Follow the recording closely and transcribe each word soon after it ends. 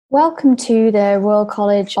Welcome to the Royal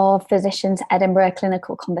College of Physicians Edinburgh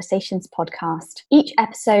Clinical Conversations podcast. Each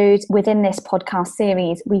episode within this podcast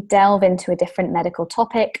series, we delve into a different medical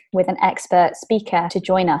topic with an expert speaker to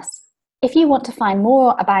join us. If you want to find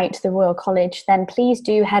more about the Royal College, then please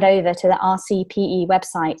do head over to the RCPE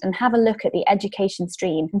website and have a look at the education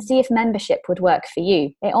stream and see if membership would work for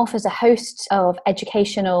you. It offers a host of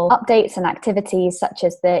educational updates and activities such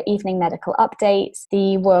as the evening medical updates,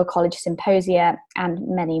 the Royal College Symposia, and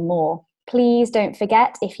many more. Please don't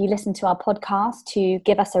forget, if you listen to our podcast, to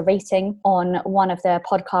give us a rating on one of the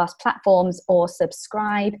podcast platforms or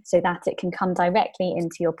subscribe so that it can come directly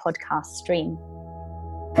into your podcast stream.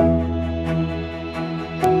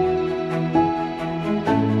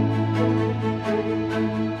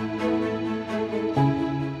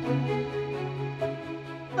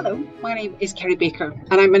 Hello, my name is Kerry Baker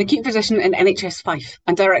and I'm an acute physician in NHS Fife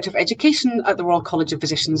and Director of Education at the Royal College of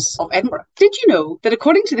Physicians of Edinburgh. Did you know that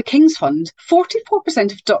according to the King's Fund,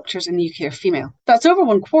 44% of doctors in the UK are female? That's over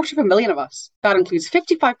 250,000 of us. That includes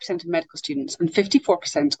 55% of medical students and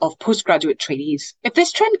 54% of postgraduate trainees. If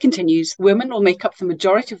this trend continues, women will make up the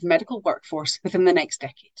majority of the medical workforce within the next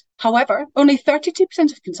decade. However, only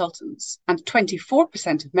 32% of consultants and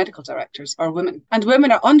 24% of medical directors are women, and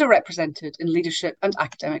women are underrepresented in leadership and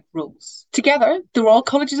academic roles. Together, the Royal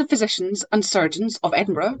Colleges of Physicians and Surgeons of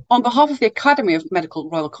Edinburgh, on behalf of the Academy of Medical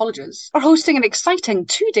Royal Colleges, are hosting an exciting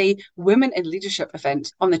two-day Women in Leadership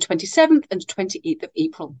event on the 27th and 28th of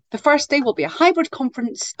April. The first day will be a hybrid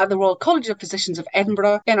conference at the Royal College of Physicians of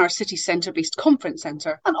Edinburgh in our city centre-based conference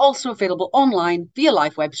centre, and also available online via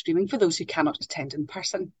live web streaming for those who cannot attend in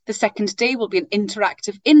person. The second day will be an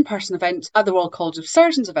interactive in-person event at the Royal College of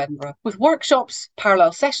Surgeons of Edinburgh with workshops,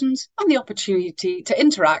 parallel sessions and the opportunity to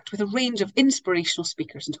interact with a range of inspirational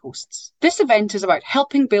speakers and hosts. This event is about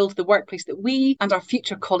helping build the workplace that we and our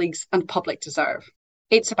future colleagues and public deserve.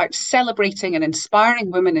 It's about celebrating and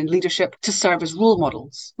inspiring women in leadership to serve as role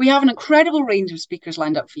models. We have an incredible range of speakers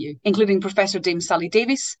lined up for you, including Professor Dame Sally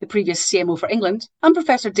Davies, the previous CMO for England, and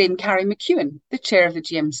Professor Dame Carrie McEwen, the chair of the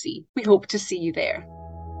GMC. We hope to see you there.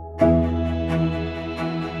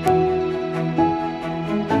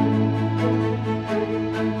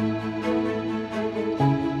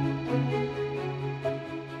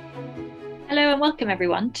 Hello and welcome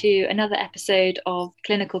everyone to another episode of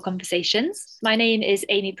Clinical Conversations. My name is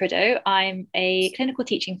Amy Prideaux. I'm a clinical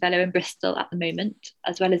teaching fellow in Bristol at the moment,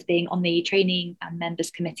 as well as being on the Training and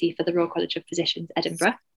Members Committee for the Royal College of Physicians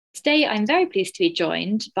Edinburgh. Today, I'm very pleased to be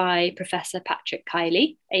joined by Professor Patrick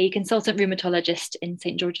Kiley, a consultant rheumatologist in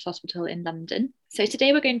St George's Hospital in London. So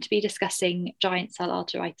today we're going to be discussing giant cell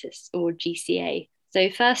arteritis, or GCA. So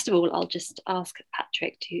first of all, I'll just ask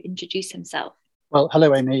Patrick to introduce himself. Well,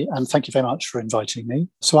 hello, Amy, and thank you very much for inviting me.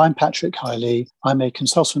 So I'm Patrick Kiley. I'm a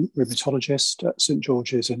consultant rheumatologist at St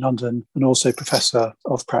George's in London and also Professor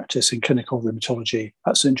of Practice in Clinical Rheumatology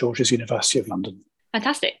at St George's University of London.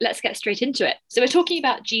 Fantastic. Let's get straight into it. So we're talking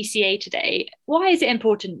about GCA today. Why is it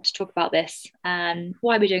important to talk about this and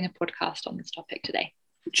why are we doing a podcast on this topic today?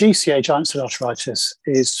 GCA, giant cell arteritis,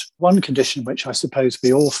 is one condition which I suppose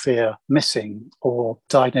we all fear missing or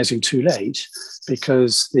diagnosing too late,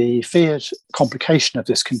 because the feared complication of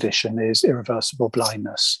this condition is irreversible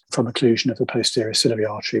blindness from occlusion of the posterior ciliary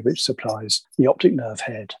artery, which supplies the optic nerve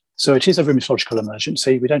head. So it is a rheumatological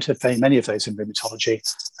emergency. We don't have very many of those in rheumatology,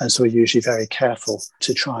 and so we're usually very careful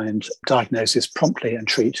to try and diagnose this promptly and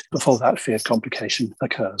treat before that feared complication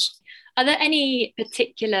occurs. Are there any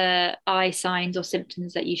particular eye signs or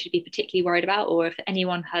symptoms that you should be particularly worried about, or if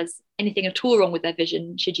anyone has anything at all wrong with their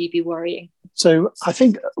vision, should you be worrying? So I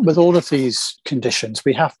think with all of these conditions,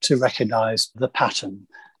 we have to recognise the pattern.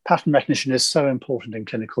 Pattern recognition is so important in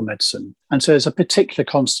clinical medicine. And so there's a particular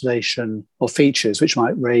constellation of features which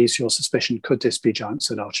might raise your suspicion, could this be giant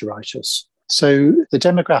cell arteritis? So the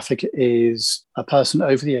demographic is a person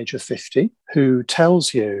over the age of 50 who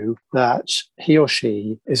tells you that he or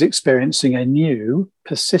she is experiencing a new,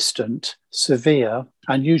 persistent, severe,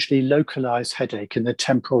 and usually localized headache in the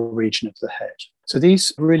temporal region of the head. So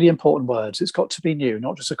these are really important words. It's got to be new,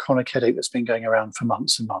 not just a chronic headache that's been going around for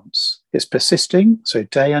months and months. It's persisting, so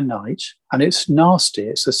day and night, and it's nasty.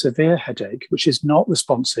 It's a severe headache which is not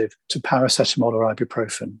responsive to paracetamol or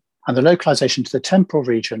ibuprofen. And the localization to the temporal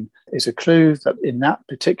region is a clue that in that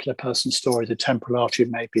particular person's story, the temporal artery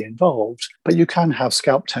may be involved, but you can have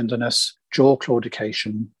scalp tenderness, jaw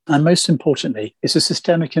claudication, and most importantly, it's a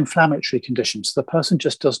systemic inflammatory condition. So the person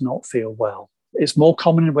just does not feel well. It's more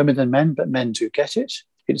common in women than men, but men do get it.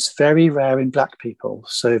 It's very rare in Black people.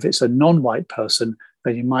 So if it's a non-white person,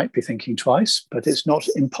 then you might be thinking twice, but it's not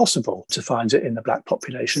impossible to find it in the Black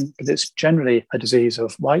population. But it's generally a disease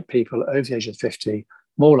of white people over the age of 50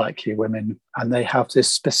 more likely women, and they have this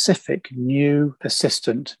specific new,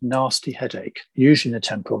 persistent, nasty headache, usually in the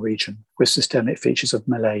temporal region, with systemic features of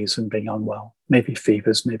malaise and being unwell, maybe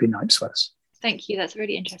fevers, maybe night sweats. Thank you. That's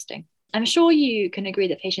really interesting. I'm sure you can agree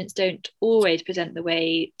that patients don't always present the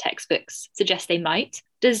way textbooks suggest they might.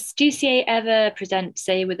 Does GCA ever present,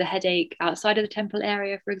 say, with a headache outside of the temporal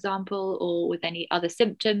area, for example, or with any other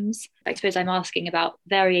symptoms? I suppose I'm asking about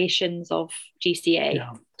variations of GCA.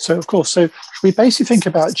 Yeah. So, of course, we basically think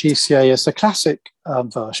about GCA as the classic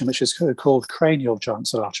version, which is called cranial joint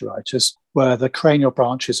cell arteritis, where the cranial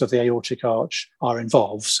branches of the aortic arch are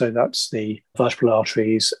involved. So that's the vertebral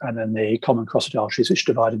arteries and then the common carotid arteries, which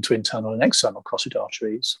divide into internal and external carotid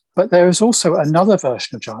arteries. But there is also another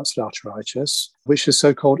version of giant cell arteritis, which is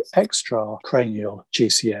so-called extracranial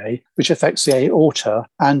GCA, which affects the aorta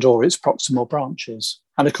and or its proximal branches.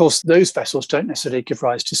 And of course, those vessels don't necessarily give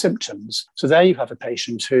rise to symptoms. So there you have a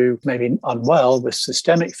patient who may be unwell with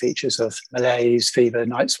systemic features of malaise, fever,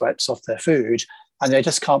 night sweats off their food, and they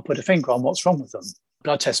just can't put a finger on what's wrong with them.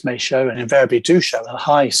 Blood tests may show, and invariably do show, a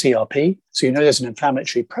high CRP. So you know there's an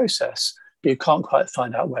inflammatory process, but you can't quite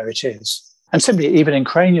find out where it is. And simply, even in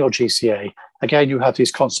cranial GCA, again, you have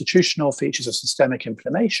these constitutional features of systemic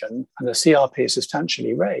inflammation, and the CRP is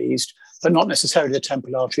substantially raised, but not necessarily the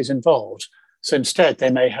temporal arteries involved. So instead,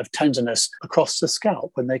 they may have tenderness across the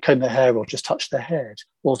scalp when they comb their hair or just touch their head,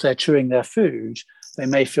 or if they're chewing their food, they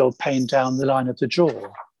may feel pain down the line of the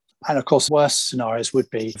jaw. And of course, worst scenarios would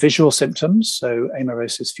be visual symptoms, so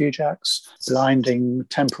amaurosis fugax, blinding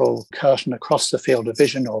temporal curtain across the field of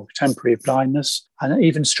vision or temporary blindness, and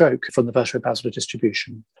even stroke from the vertebrobasilar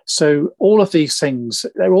distribution. So all of these things,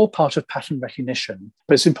 they're all part of pattern recognition.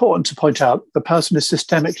 But it's important to point out the person is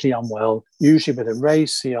systemically unwell, usually with a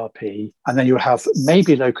raised CRP, and then you'll have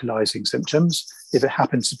maybe localizing symptoms if it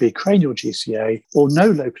happens to be cranial GCA, or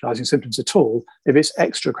no localizing symptoms at all if it's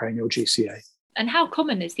extracranial GCA. And how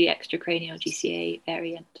common is the extracranial GCA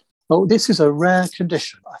variant? Well, this is a rare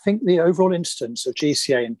condition. I think the overall incidence of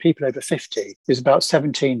GCA in people over 50 is about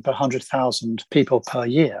 17 per 100,000 people per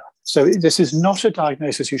year. So this is not a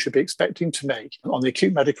diagnosis you should be expecting to make on the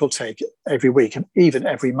acute medical take every week and even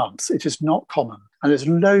every month. It is not common. And there's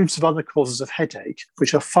loads of other causes of headache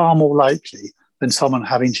which are far more likely than someone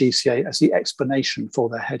having GCA as the explanation for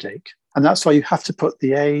their headache. And that's why you have to put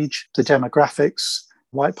the age, the demographics,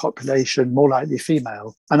 white population, more likely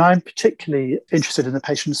female. And I'm particularly interested in the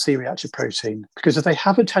patient's C-reactive protein, because if they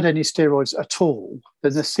haven't had any steroids at all,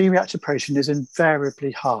 then the C-reactive protein is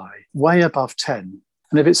invariably high, way above 10.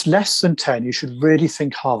 And if it's less than 10, you should really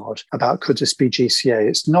think hard about, could this be GCA?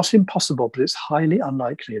 It's not impossible, but it's highly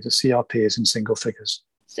unlikely if the CRP is in single figures.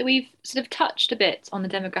 So we've sort of touched a bit on the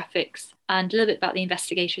demographics and a little bit about the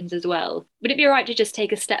investigations as well. Would it be all right to just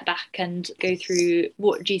take a step back and go through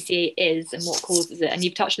what GCA is and what causes it? And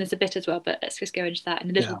you've touched on this a bit as well, but let's just go into that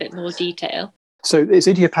in a little bit more detail. So it's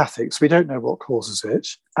idiopathic, so we don't know what causes it.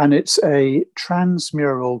 And it's a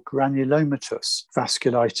transmural granulomatous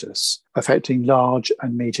vasculitis affecting large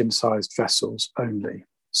and medium-sized vessels only.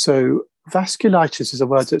 So vasculitis is a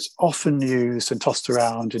word that's often used and tossed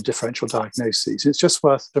around in differential diagnoses. It's just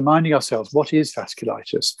worth reminding ourselves, what is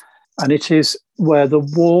vasculitis? And it is where the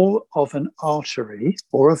wall of an artery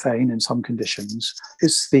or a vein in some conditions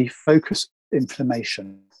is the focus of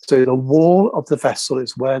inflammation. So the wall of the vessel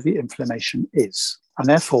is where the inflammation is. And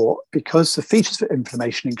therefore, because the features for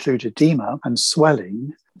inflammation include edema and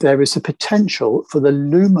swelling, there is a potential for the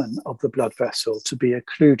lumen of the blood vessel to be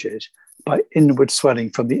occluded by inward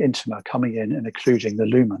swelling from the intima coming in and occluding the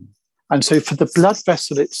lumen. And so for the blood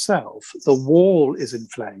vessel itself, the wall is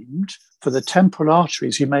inflamed. For the temporal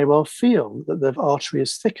arteries, you may well feel that the artery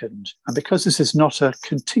is thickened. And because this is not a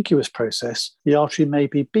contiguous process, the artery may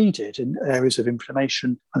be beaded in areas of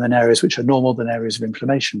inflammation and then areas which are normal than areas of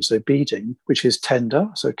inflammation. So beading, which is tender,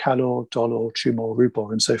 so calor, dolor, tumor,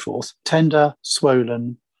 rubor, and so forth, tender,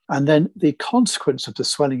 swollen. And then the consequence of the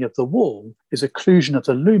swelling of the wall is occlusion of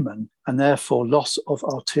the lumen and therefore loss of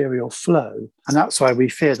arterial flow. And that's why we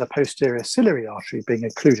fear the posterior ciliary artery being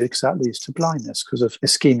occluded, because that leads to blindness because of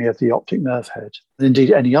ischemia of the optic nerve head. And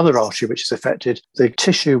indeed, any other artery which is affected, the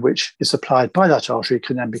tissue which is supplied by that artery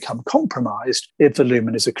can then become compromised if the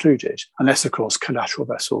lumen is occluded, unless, of course, collateral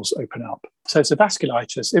vessels open up. So it's a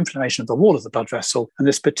vasculitis, inflammation of the wall of the blood vessel, and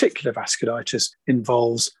this particular vasculitis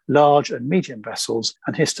involves large and medium vessels,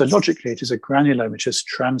 and histologically it is a granulomatous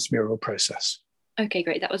transmural process. Okay,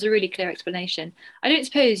 great. That was a really clear explanation. I don't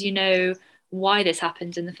suppose you know why this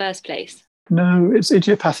happens in the first place? No, it's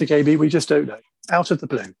idiopathic, Amy. We just don't know. Out of the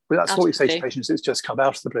blue. But that's what we say to patients. It's just come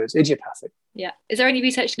out of the blue. It's idiopathic. Yeah. Is there any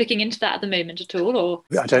research looking into that at the moment at all? Or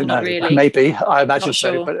I don't know. Really? Maybe. I imagine Not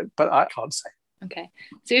so, sure. but I can't say. Okay.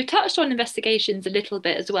 So we've touched on investigations a little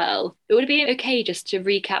bit as well. But would it be okay just to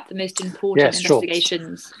recap the most important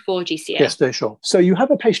investigations for GCA? Yes, no, sure. So you have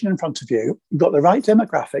a patient in front of you, you've got the right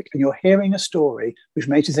demographic, and you're hearing a story which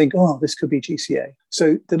makes you think, oh, this could be GCA.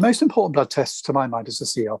 So the most important blood test, to my mind, is the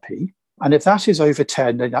CRP. And if that is over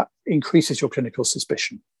 10, then that increases your clinical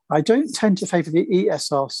suspicion. I don't tend to favour the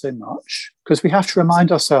ESR so much because we have to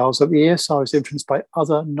remind ourselves that the ESR is influenced by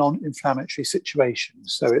other non-inflammatory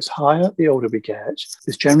situations. So it's higher the older we get.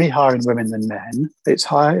 It's generally higher in women than men. It's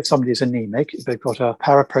higher if somebody is anemic, if they've got a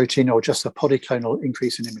paraprotein or just a polyclonal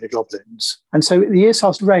increase in immunoglobulins. And so the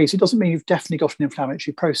ESR is raised. It doesn't mean you've definitely got an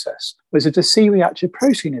inflammatory process. Whereas if the C-reactive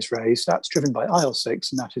protein is raised, that's driven by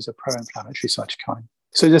IL-6, and that is a pro-inflammatory cytokine.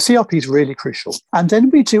 So the CRP is really crucial. And then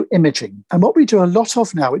we do imaging. And what we do a lot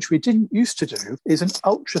of now, which we didn't used to do, is an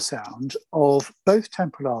ultrasound of both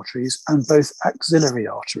temporal arteries and both axillary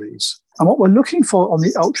arteries. And what we're looking for on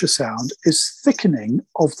the ultrasound is thickening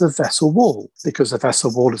of the vessel wall, because the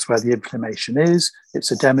vessel wall is where the inflammation is,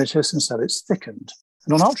 it's edematous, and so it's thickened.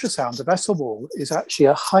 And on ultrasound, the vessel wall is actually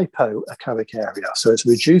a hypoechoic area, so it's a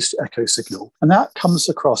reduced echo signal. And that comes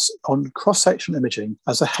across on cross-sectional imaging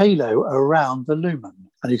as a halo around the lumen.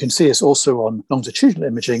 And you can see it's also on longitudinal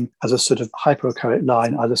imaging as a sort of hypoechoic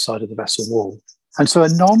line either side of the vessel wall. And so a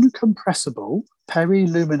non-compressible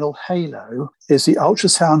periluminal halo is the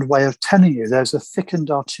ultrasound way of telling you there's a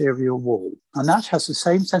thickened arterial wall. And that has the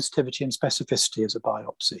same sensitivity and specificity as a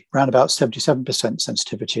biopsy, around about 77%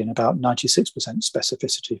 sensitivity and about 96%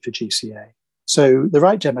 specificity for GCA. So the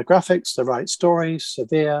right demographics, the right story,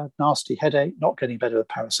 severe, nasty headache, not getting better with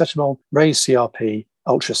paracetamol, raised CRP,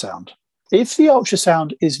 ultrasound. If the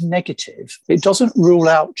ultrasound is negative, it doesn't rule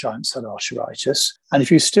out giant cell arteritis. And if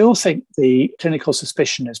you still think the clinical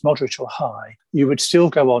suspicion is moderate or high, you would still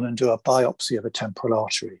go on and do a biopsy of a temporal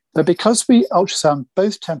artery. But because we ultrasound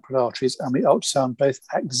both temporal arteries and we ultrasound both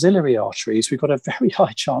axillary arteries, we've got a very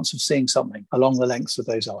high chance of seeing something along the lengths of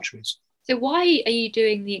those arteries. So why are you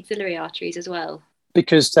doing the axillary arteries as well?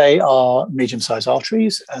 Because they are medium-sized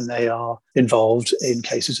arteries and they are involved in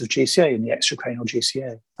cases of GCA, in the extracranial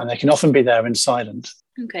GCA, and they can often be there in silent.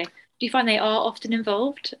 Okay. Do you find they are often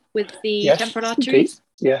involved with the temporal arteries?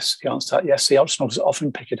 Indeed. Yes, the answer to that, yes. The ultrasonographers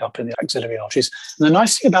often pick it up in the axillary arteries. And the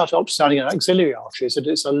nice thing about ultrasounding an axillary artery is that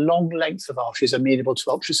it's a long length of arteries amenable to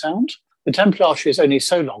ultrasound. The temporal artery is only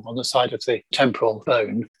so long on the side of the temporal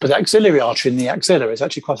bone, but the axillary artery in the axilla is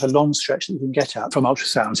actually quite a long stretch that you can get at from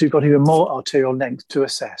ultrasound. So you've got even more arterial length to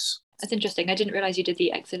assess. That's interesting. I didn't realise you did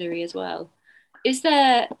the axillary as well. Is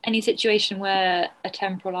there any situation where a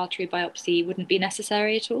temporal artery biopsy wouldn't be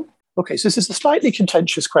necessary at all? Okay, so this is a slightly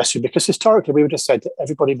contentious question because historically we would have said that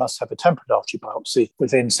everybody must have a temporal artery biopsy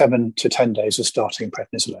within 7 to 10 days of starting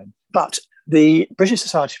prednisolone. But the British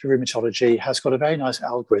Society for Rheumatology has got a very nice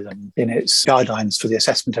algorithm in its guidelines for the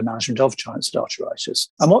assessment and management of giant cell arteritis.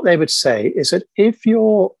 And what they would say is that if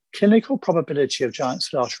your clinical probability of giant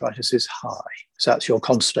cell arteritis is high, so that's your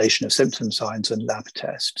constellation of symptom signs and lab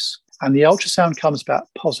tests, and the ultrasound comes back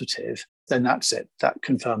positive, then that's it. That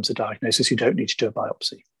confirms the diagnosis. You don't need to do a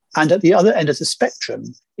biopsy. And at the other end of the spectrum,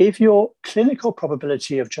 if your clinical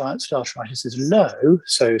probability of giant cell arteritis is low,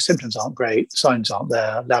 so symptoms aren't great, signs aren't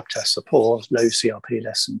there, lab tests are poor, low CRP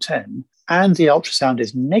less than 10, and the ultrasound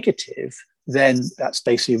is negative, then that's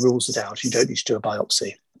basically rules it out. You don't need to do a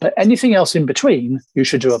biopsy. But anything else in between, you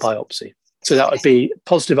should do a biopsy. So that would be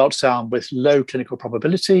positive ultrasound with low clinical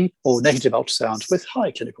probability or negative ultrasound with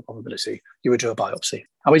high clinical probability. You would do a biopsy.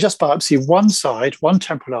 And we just biopsy one side, one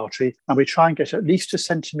temporal artery, and we try and get at least 1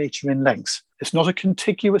 centimetre in length. It's not a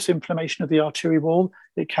contiguous inflammation of the arterial wall.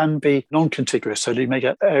 It can be non-contiguous, so you may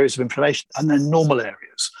get areas of inflammation and then normal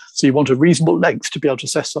areas. So you want a reasonable length to be able to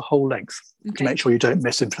assess the whole length to make sure you don't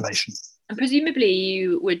miss inflammation. And presumably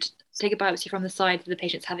you would take a biopsy from the side that the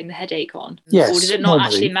patient's having the headache on? Yes. Or does it not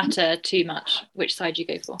actually matter too much which side you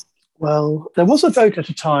go for? Well, there was a vote at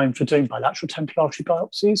a time for doing bilateral temporal artery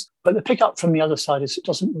biopsies, but the pickup from the other side is it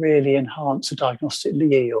doesn't really enhance the diagnostic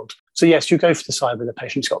yield. So yes, you go for the side where the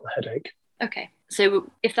patient's got the headache. Okay. So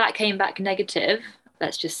if that came back negative,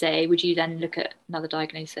 let's just say, would you then look at another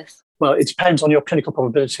diagnosis? Well, it depends on your clinical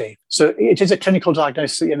probability. So it is a clinical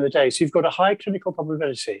diagnosis at the end of the day. So you've got a high clinical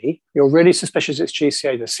probability. You're really suspicious it's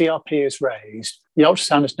GCA. The CRP is raised. The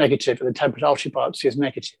ultrasound is negative and the temporal artery biopsy is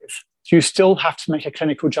negative. You still have to make a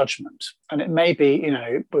clinical judgment. And it may be,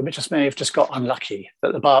 we just may have just got unlucky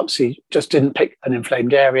that the biopsy just didn't pick an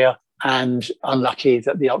inflamed area and unlucky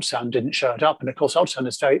that the ultrasound didn't show it up. And of course, ultrasound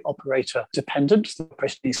is very operator dependent. The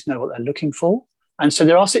operator needs to know what they're looking for. And so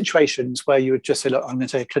there are situations where you would just say, look, I'm going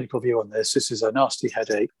to take a clinical view on this. This is a nasty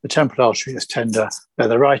headache. The temporal artery is tender. They're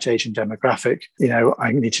the right age and demographic.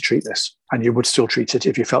 I need to treat this. And you would still treat it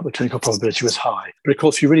if you felt the clinical probability was high. But of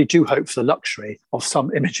course, you really do hope for the luxury of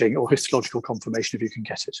some imaging or histological confirmation if you can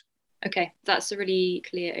get it. Okay, that's a really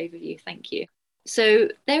clear overview. Thank you. So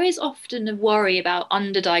there is often a worry about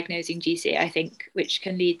underdiagnosing GCA, I think, which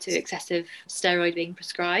can lead to excessive steroid being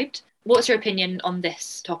prescribed. What's your opinion on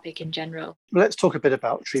this topic in general? Well, let's talk a bit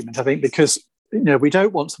about treatment, I think, because we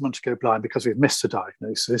don't want someone to go blind because we've missed a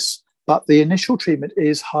diagnosis. But the initial treatment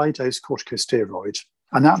is high-dose corticosteroid.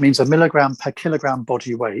 And that means 1 milligram per kilogram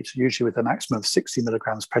body weight, usually with a maximum of 60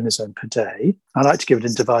 milligrams prednisone per day. I like to give it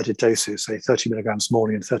in divided doses, say 30 milligrams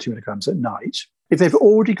morning and 30 milligrams at night. If they've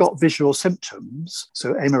already got visual symptoms,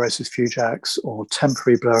 so amaurosis fugax or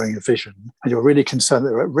temporary blurring of vision, and you're really concerned that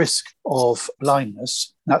they're at risk of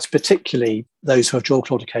blindness, that's particularly those who have jaw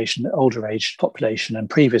claudication, older age population, and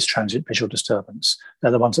previous transient visual disturbance.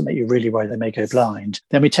 They're the ones that make you really worry they may go blind.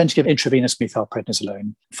 Then we tend to give intravenous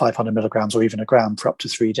methylprednisolone, 500 milligrams or even a gram for up to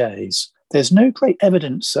 3 days. There's no great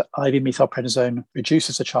evidence that IV methylprednisone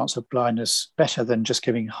reduces the chance of blindness better than just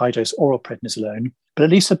giving high-dose oral prednisolone, but at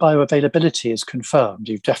least the bioavailability is confirmed.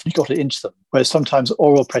 You've definitely got it into them, whereas sometimes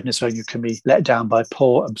oral prednisolone you can be let down by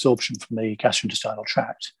poor absorption from the gastrointestinal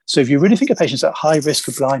tract. So if you really think a patient's at high risk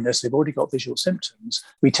of blindness, they've already got visual symptoms,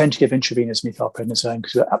 we tend to give intravenous methylprednisolone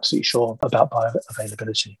because we're absolutely sure about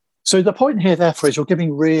bioavailability. So the point here, therefore, is you're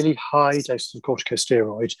giving really high doses of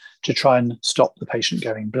corticosteroid to try and stop the patient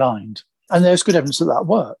going blind. And there's good evidence that that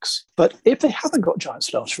works. But if they haven't got giant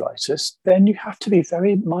cell arteritis, then you have to be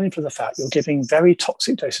very mindful of the fact you're giving very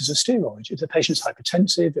toxic doses of steroid. If the patient's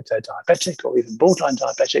hypertensive, if they're diabetic or even borderline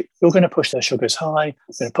diabetic, you're going to push their sugars high,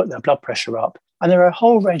 you're going to put their blood pressure up. And there are a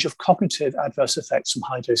whole range of cognitive adverse effects from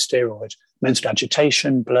high-dose steroid, mental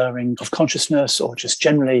agitation, blurring of consciousness, or just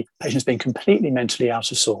generally patients being completely mentally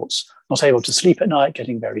out of sorts, not able to sleep at night,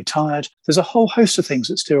 getting very tired. There's a whole host of things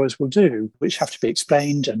that steroids will do, which have to be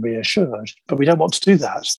explained and reassured. But we don't want to do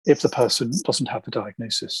that if the person doesn't have the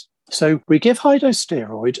diagnosis. So we give high-dose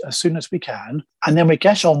steroid as soon as we can, and then we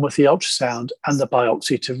get on with the ultrasound and the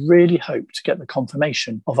biopsy to really hope to get the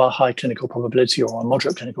confirmation of our high clinical probability or our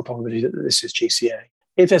moderate clinical probability that this is GCA.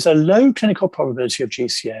 If there's a low clinical probability of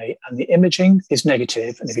GCA and the imaging is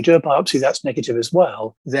negative, and if you do a biopsy that's negative as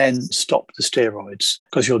well, then stop the steroids,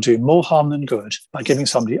 because you'll do more harm than good by giving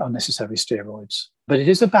somebody unnecessary steroids. But it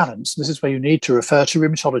is a balance. This is where you need to refer to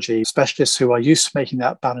rheumatology specialists who are used to making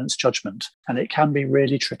that balanced judgment, and it can be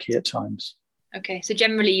really tricky at times. Okay, so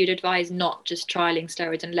generally you'd advise not just trialling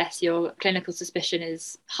steroids unless your clinical suspicion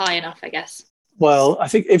is high enough, I guess. Well, I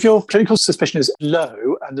think if your clinical suspicion is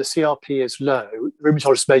low and the CRP is low,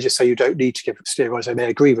 rheumatologists may just say you don't need to give steroids. I may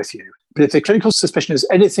agree with you. But if the clinical suspicion is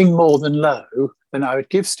anything more than low, then I would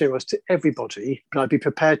give steroids to everybody, but I'd be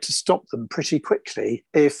prepared to stop them pretty quickly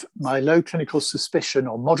if my low clinical suspicion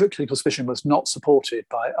or moderate clinical suspicion was not supported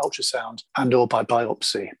by ultrasound and or by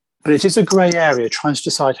biopsy. But it is a grey area trying to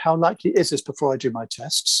decide how likely is this before I do my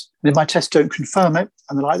tests. And if my tests don't confirm it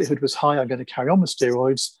and the likelihood was high, I'm going to carry on with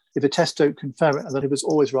steroids. If the tests don't confirm it and that it was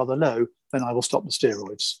always rather low, then I will stop the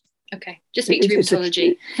steroids. Okay, just speak to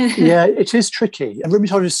rheumatology. Yeah, it is tricky. And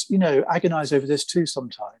rheumatologists, agonise over this too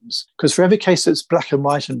sometimes. Because for every case that's black and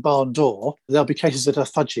white and barn door, there'll be cases that are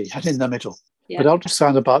fudgy and in the middle. Yeah. But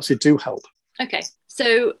ultrasound and biopsy do help. Okay,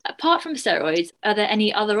 so apart from steroids, are there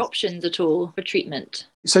any other options at all for treatment?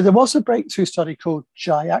 So there was a breakthrough study called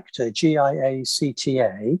GIACTA,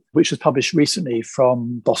 G-I-A-C-T-A, which was published recently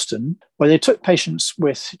from Boston, where they took patients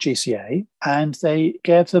with GCA and they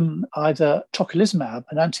gave them either tocilizumab,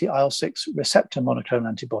 an anti-IL-6 receptor monoclonal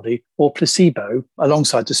antibody, or placebo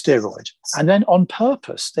alongside the steroid. And then on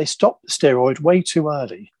purpose, they stopped the steroid way too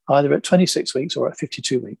early, either at 26 weeks or at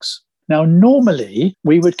 52 weeks. Now, normally,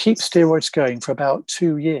 we would keep steroids going for about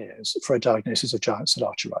 2 years for a diagnosis of giant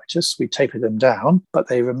cell arteritis. We taper them down, but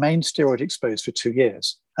they remain steroid exposed for 2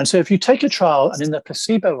 years. And so if you take a trial and in the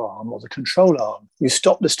placebo arm or the control arm, you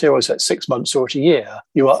stop the steroids at 6 months or at a year,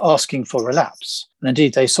 you are asking for relapse. And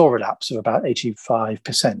indeed, they saw relapse of about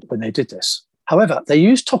 85% when they did this. However, they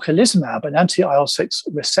used tocilizumab, an anti-IL-6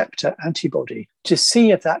 receptor antibody, to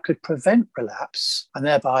see if that could prevent relapse and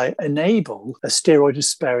thereby enable a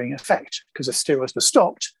steroid-sparing effect, because the steroids were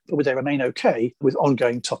stopped, but would they remain okay with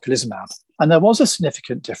ongoing tocilizumab? And there was a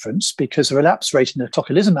significant difference because the relapse rate in the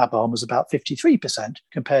tocilizumab arm was about 53%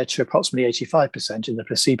 compared to approximately 85% in the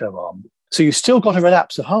placebo arm. So you still got a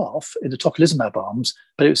relapse of half in the tocilizumab arms,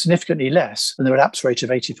 but it was significantly less than the relapse rate of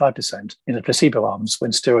 85% in the placebo arms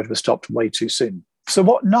when steroid was stopped way too soon. So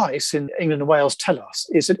what NICE in England and Wales tell us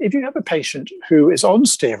is that if you have a patient who is on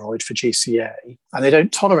steroid for GCA and they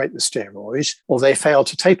don't tolerate the steroid, or they fail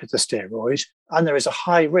to taper the steroid, and there is a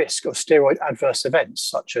high risk of steroid adverse events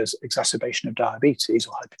such as exacerbation of diabetes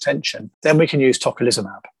or hypertension, then we can use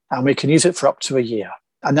tocilizumab, and we can use it for up to a year.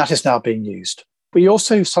 And that is now being used. We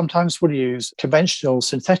also sometimes will use conventional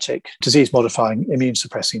synthetic disease-modifying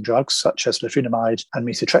immune-suppressing drugs such as leflunomide and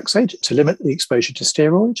methotrexate to limit the exposure to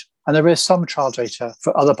steroid. And there is some trial data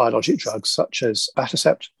for other biologic drugs such as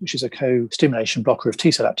abatacept, which is a co-stimulation blocker of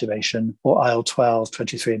T-cell activation, or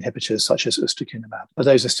IL-12/23 inhibitors such as ustekinumab. But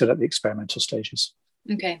those are still at the experimental stages.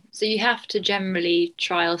 Okay, so you have to generally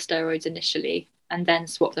trial steroids initially and then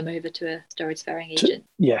swap them over to a steroid-sparing agent?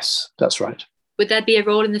 Yes, that's right. Would there be a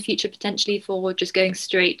role in the future potentially for just going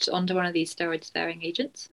straight onto one of these steroid-sparing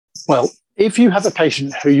agents? Well, if you have a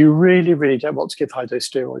patient who you really, really don't want to give high-dose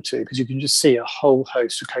steroid to, because you can just see a whole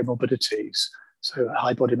host of comorbidities, so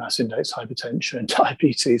high body mass index, hypertension,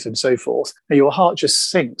 diabetes, and so forth, and your heart just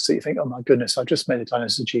sinks that you think, oh my goodness, I've just made a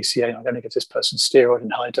diagnosis of GCA and I'm going to give this person steroid in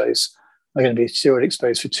high dose. I'm going to be steroid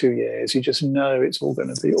exposed for 2 years. You just know it's all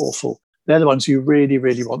going to be awful. They're the ones you really,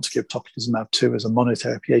 really want to give tocilizumab to as a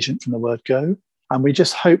monotherapy agent from the word go. And we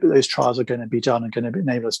just hope that those trials are going to be done and going to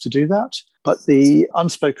enable us to do that. But the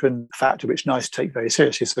unspoken factor, which NICE take very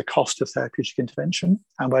seriously, is the cost of therapeutic intervention.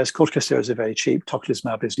 And whereas corticosteroids are very cheap,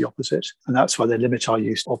 tocilizumab is the opposite. And that's why they limit our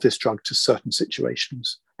use of this drug to certain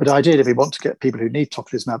situations. But ideally, we want to get people who need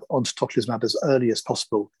tocilizumab onto tocilizumab as early as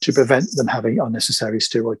possible to prevent them having unnecessary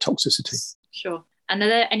steroid toxicity. Sure. And are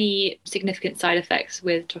there any significant side effects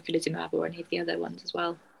with tocilizumab or any of the other ones as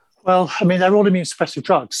well? Well, I mean, they're all immune suppressive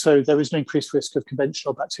drugs, so there is an increased risk of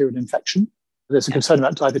conventional bacterial infection. There's a concern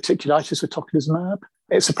about diverticulitis with tocilizumab.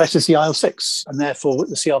 It suppresses the IL-6, and therefore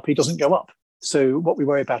the CRP doesn't go up. So what we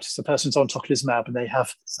worry about is the person's on tocilizumab and they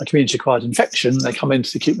have a community-acquired infection. They come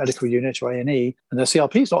into the acute medical unit or A&E, and their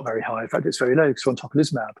CRP is not very high. In fact, it's very low because they're on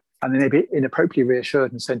tocilizumab. And they may be inappropriately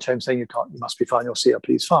reassured and sent home saying, you must be fine, your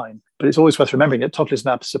CRP is fine. But it's always worth remembering that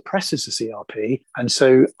tocilizumab suppresses the CRP. And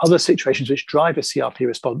so other situations which drive a CRP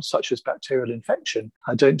response, such as bacterial infection,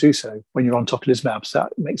 don't do so when you're on tocilizumab. So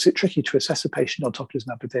that makes it tricky to assess a patient on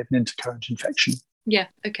tocilizumab if they have an intercurrent infection. Yeah,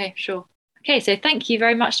 okay, sure. Okay, so thank you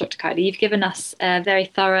very much, Dr. Kiley. You've given us a very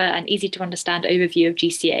thorough and easy to understand overview of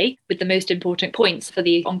GCA with the most important points for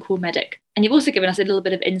the on-call medic. And you've also given us a little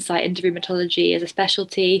bit of insight into rheumatology as a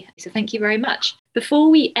specialty. So thank you very much. Before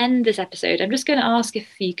we end this episode, I'm just going to ask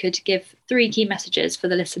if you could give 3 key messages for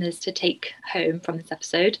the listeners to take home from this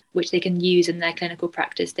episode, which they can use in their clinical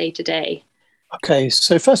practice day to day. Okay,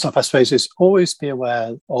 so first off, I suppose, is always be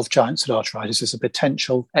aware of giant cell arteritis as a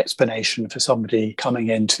potential explanation for somebody coming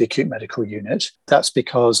into the acute medical unit. That's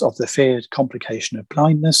because of the feared complication of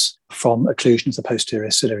blindness from occlusion of the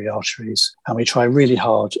posterior ciliary arteries. And we try really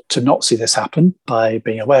hard to not see this happen by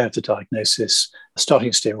being aware of the diagnosis,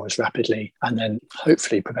 starting steroids rapidly, and then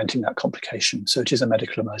hopefully preventing that complication. So it is a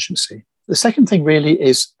medical emergency. The second thing really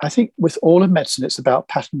is, I think with all of medicine, it's about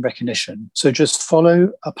pattern recognition. So just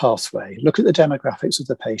follow a pathway, look at the demographics of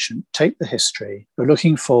the patient, take the history. You're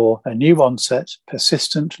looking for a new onset,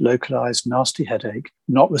 persistent, localized, nasty headache,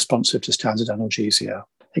 not responsive to standard analgesia.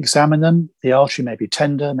 Examine them. The artery may be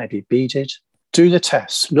tender, may be beaded. Do the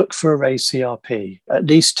tests. Look for a raised CRP, at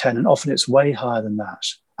least 10, and often it's way higher than that.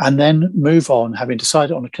 And then move on, having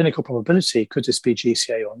decided on a clinical probability, could this be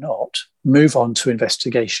GCA or not, move on to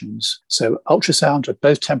investigations. So ultrasound of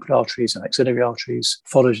both temporal arteries and axillary arteries,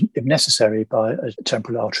 followed, if necessary, by a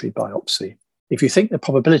temporal artery biopsy. If you think the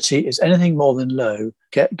probability is anything more than low,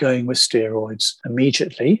 get going with steroids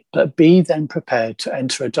immediately, but be then prepared to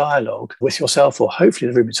enter a dialogue with yourself or hopefully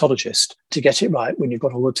the rheumatologist to get it right when you've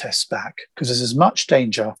got all the tests back. Because there's as much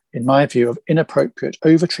danger, in my view, of inappropriate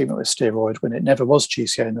over-treatment with steroid when it never was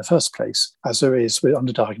GCA in the first place, as there is with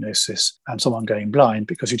underdiagnosis and someone going blind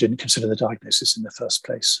because you didn't consider the diagnosis in the first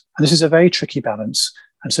place. And this is a very tricky balance.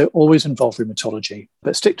 And so always involve rheumatology,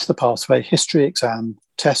 but stick to the pathway, history, exam,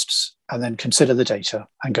 tests, and then consider the data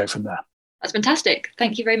and go from there. That's fantastic.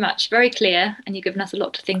 Thank you very much. Very clear, and you've given us a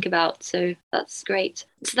lot to think about. So that's great.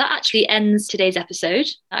 So that actually ends today's episode.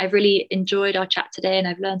 I've really enjoyed our chat today and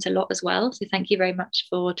I've learned a lot as well. So thank you very much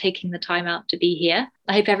for taking the time out to be here.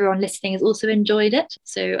 I hope everyone listening has also enjoyed it.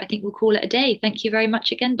 So I think we'll call it a day. Thank you very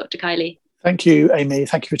much again, Dr. Kiley. Thank you, Amy.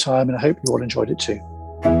 Thank you for your time, and I hope you all enjoyed it too.